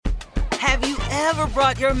Have you ever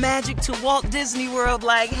brought your magic to Walt Disney World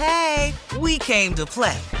like, hey, we came to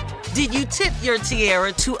play? Did you tip your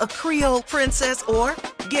tiara to a Creole princess or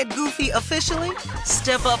get goofy officially?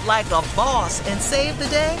 Step up like a boss and save the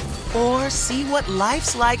day? Or see what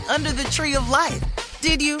life's like under the tree of life?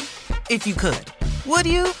 Did you? If you could. Would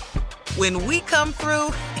you? When we come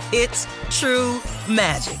through, it's true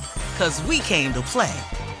magic. 'Cause we came to play.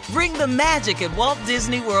 Bring the magic at Walt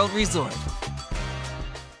Disney World Resort.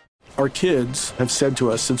 Our kids have said to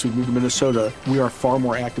us since we moved to Minnesota, we are far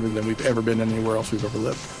more active than we've ever been anywhere else we've ever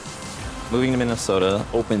lived. Moving to Minnesota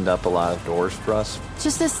opened up a lot of doors for us.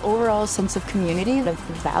 Just this overall sense of community, of the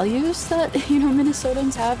values that,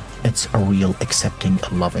 Minnesotans have. It's a real accepting,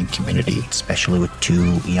 loving community, especially with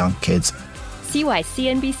 2 young kids. See why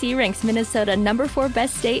CNBC ranks Minnesota number 4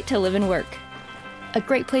 best state to live and work. A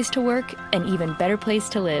great place to work, an even better place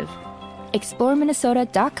to live.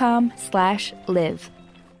 ExploreMinnesota.com/live.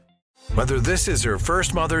 Whether this is her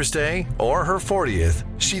first Mother's Day or her 40th,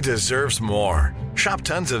 she deserves more. Shop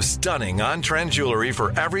tons of stunning on-trend jewelry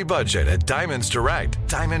for every budget at Diamonds Direct.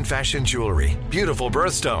 Diamond fashion jewelry, beautiful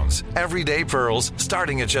birthstones, everyday pearls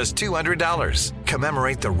starting at just $200.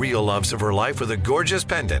 Commemorate the real loves of her life with a gorgeous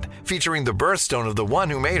pendant featuring the birthstone of the one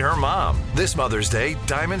who made her mom. This Mother's Day,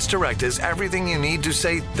 Diamonds Direct is everything you need to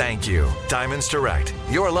say thank you. Diamonds Direct.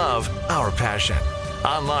 Your love, our passion.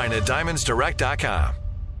 Online at diamondsdirect.com.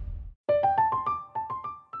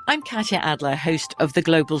 I'm Katya Adler, host of The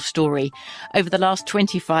Global Story. Over the last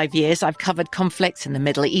 25 years, I've covered conflicts in the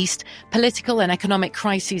Middle East, political and economic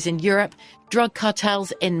crises in Europe, drug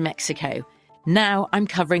cartels in Mexico. Now I'm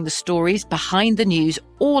covering the stories behind the news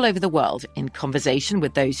all over the world in conversation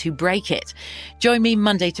with those who break it. Join me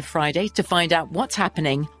Monday to Friday to find out what's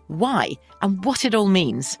happening, why, and what it all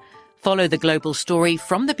means. Follow The Global Story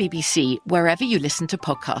from the BBC wherever you listen to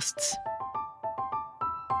podcasts.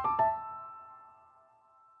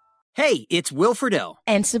 Hey, it's Will Friedle.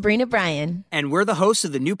 And Sabrina Bryan. And we're the hosts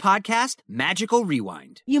of the new podcast, Magical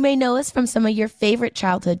Rewind. You may know us from some of your favorite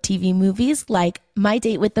childhood TV movies like My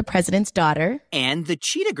Date with the President's Daughter. And the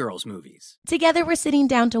Cheetah Girls movies. Together, we're sitting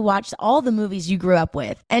down to watch all the movies you grew up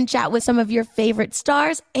with and chat with some of your favorite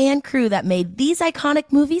stars and crew that made these iconic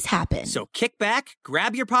movies happen. So kick back,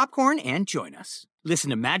 grab your popcorn, and join us. Listen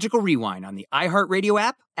to Magical Rewind on the iHeartRadio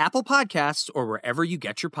app, Apple Podcasts, or wherever you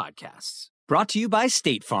get your podcasts. Brought to you by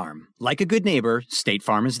State Farm. Like a good neighbor, State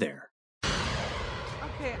Farm is there.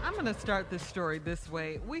 Okay, I'm going to start this story this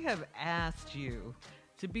way. We have asked you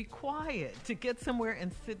to be quiet, to get somewhere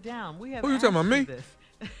and sit down. We have. Who you talking about, me? This.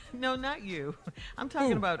 No, not you. I'm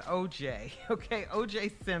talking about OJ. Okay,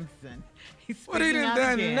 OJ Simpson. He's speaking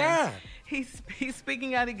out again. He's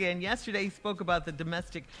speaking out again. Yesterday, he spoke about the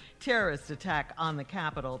domestic terrorist attack on the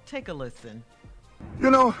Capitol. Take a listen.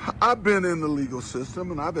 You know, I've been in the legal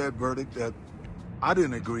system, and I've had verdicts that I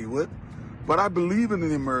didn't agree with, but I believe in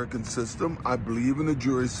the American system. I believe in the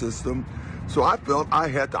jury system, so I felt I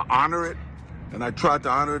had to honor it, and I tried to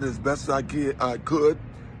honor it as best I could,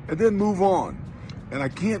 and then move on. And I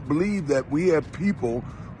can't believe that we have people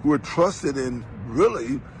who are trusted in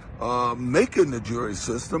really making the jury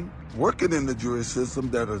system, working in the jury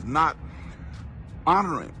system, that is not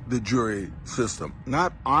honoring the jury system,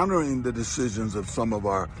 not honoring the decisions of some of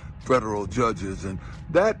our federal judges. And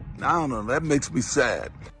that, I don't know, that makes me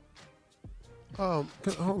sad. Hold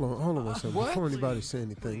on one second. Before anybody say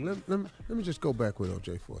anything, let me just go back with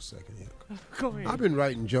OJ for a second here. Go ahead. I've been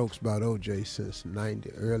writing jokes about OJ since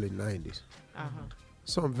early 90s.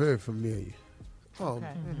 So I'm very familiar.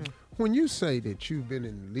 Okay. When you say that you've been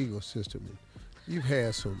in the legal system and you've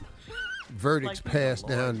had some verdicts passed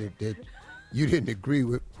down that you didn't agree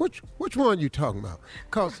with, which one are you talking about?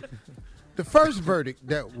 Because the first verdict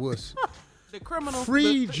that was the criminal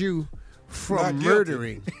freed you from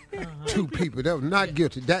murdering 2 people. That was not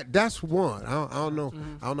guilty. That's one. I don't know.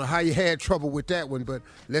 I don't know how you had trouble with that one, but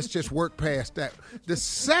let's just work past that. The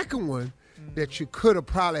second one that you could have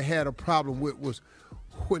probably had a problem with was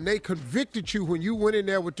when they convicted you when you went in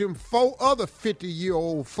there with them 4 other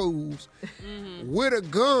 50-year-old fools with a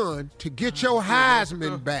gun to get your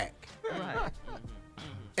Heisman back. Right.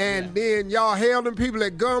 And then y'all held them people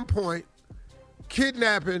at gunpoint,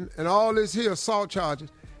 kidnapping, and all this here assault charges.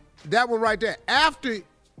 That one right there. After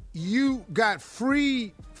you got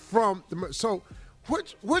free from the... So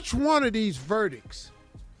which one of these verdicts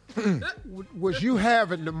was you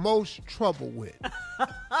having the most trouble with?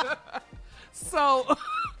 So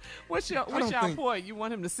what's your point? You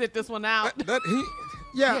want him to sit this one out?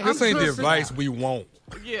 This ain't the advice we want.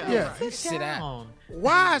 Yeah. Sit down.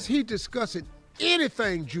 Why is he discussing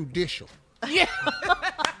anything judicial? Yeah.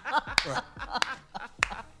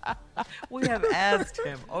 We have asked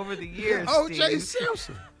him over the years. O.J. Steve.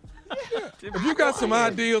 Simpson. If you got some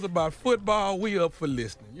ideas about football, we up for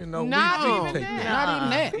listening. You know, Not even take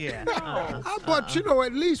that. Yeah. But,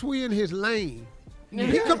 at least we in his lane.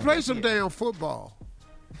 He could play some damn football.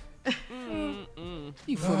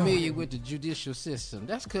 You familiar with the judicial system?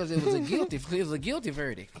 That's because it was a guilty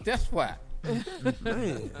verdict. That's why.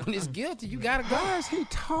 Man, when it's guilty, you gotta go. Why is he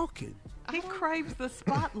talking? He craves the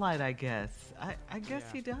spotlight, I guess. I guess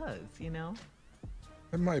he does,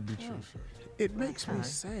 It might be true, sir. It makes me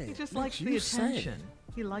sad. He just likes the attention.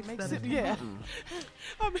 He likes that attention. Yeah.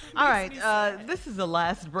 All right, this is the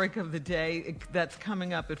last break of the day. That's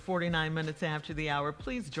coming up at 49 minutes after the hour.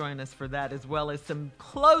 Please join us for that, as well as some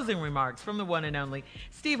closing remarks from the one and only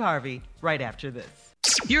Steve Harvey right after this.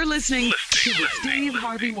 You're listening to the Steve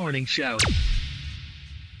Harvey Morning Show.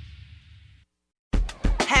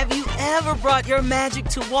 Have you ever brought your magic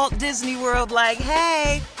to Walt Disney World like,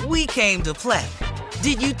 hey, we came to play?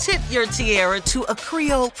 Did you tip your tiara to a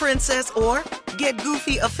Creole princess or get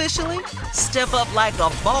goofy officially? Step up like a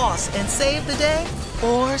boss and save the day?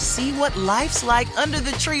 Or see what life's like under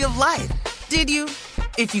the tree of life? Did you?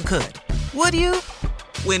 If you could. Would you?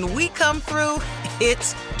 When we come through,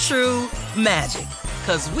 it's true magic.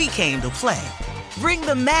 'Cause we came to play. Bring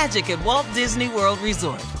the magic at Walt Disney World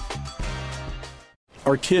Resort.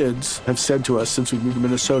 Our kids have said to us since we moved to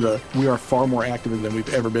Minnesota, we are far more active than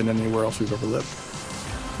we've ever been anywhere else we've ever lived.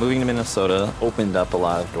 Moving to Minnesota opened up a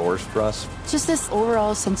lot of doors for us. Just this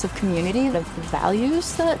overall sense of community, of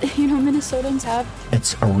values that, Minnesotans have.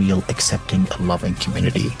 It's a real accepting, loving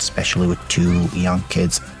community, especially with 2 young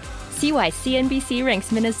kids. See why CNBC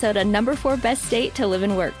ranks Minnesota number 4 best state to live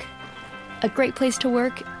and work. A great place to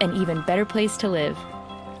work, an even better place to live.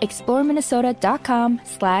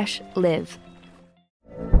 ExploreMinnesota.com/live.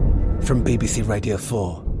 From BBC Radio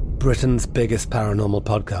 4, Britain's biggest paranormal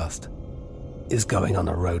podcast is going on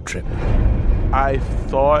a road trip. I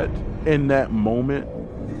thought in that moment,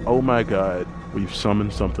 oh my God, we've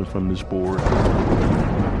summoned something from this board.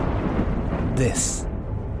 This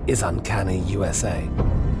is Uncanny USA.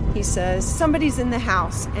 He says, somebody's in the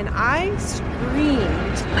house, and I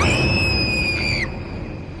screamed.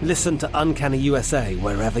 Listen to Uncanny USA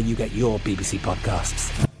wherever you get your BBC podcasts,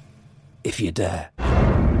 if you dare.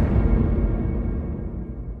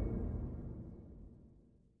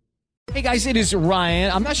 Hey guys, it is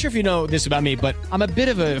Ryan. I'm not sure if you know this about me, but I'm a bit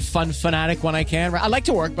of a fun fanatic when I can. I like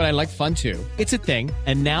to work, but I like fun too. It's a thing.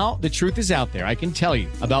 And now the truth is out there. I can tell you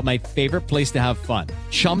about my favorite place to have fun.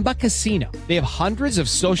 Chumba Casino. They have hundreds of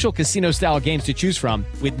social casino style games to choose from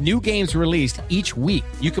with new games released each week.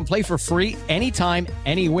 You can play for free anytime,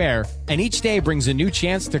 anywhere. And each day brings a new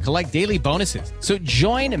chance to collect daily bonuses. So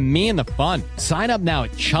join me in the fun. Sign up now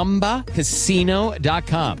at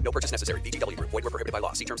ChumbaCasino.com. No purchase necessary. VGW Group. Void where prohibited by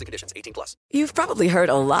law. See terms and conditions. 18+. You've probably heard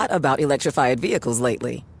a lot about electrified vehicles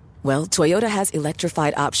lately. Well, Toyota has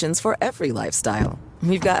electrified options for every lifestyle.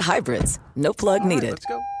 We've got hybrids, no plug needed. Let's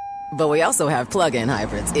go. But we also have plug-in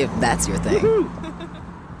hybrids, if that's your thing.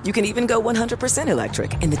 You can even go 100%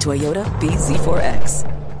 electric in the Toyota BZ4X.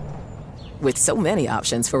 With so many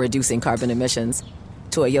options for reducing carbon emissions,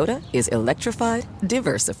 Toyota is electrified,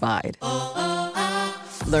 diversified.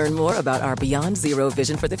 Learn more about our Beyond Zero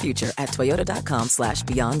vision for the future at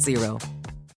toyota.com/beyond zero.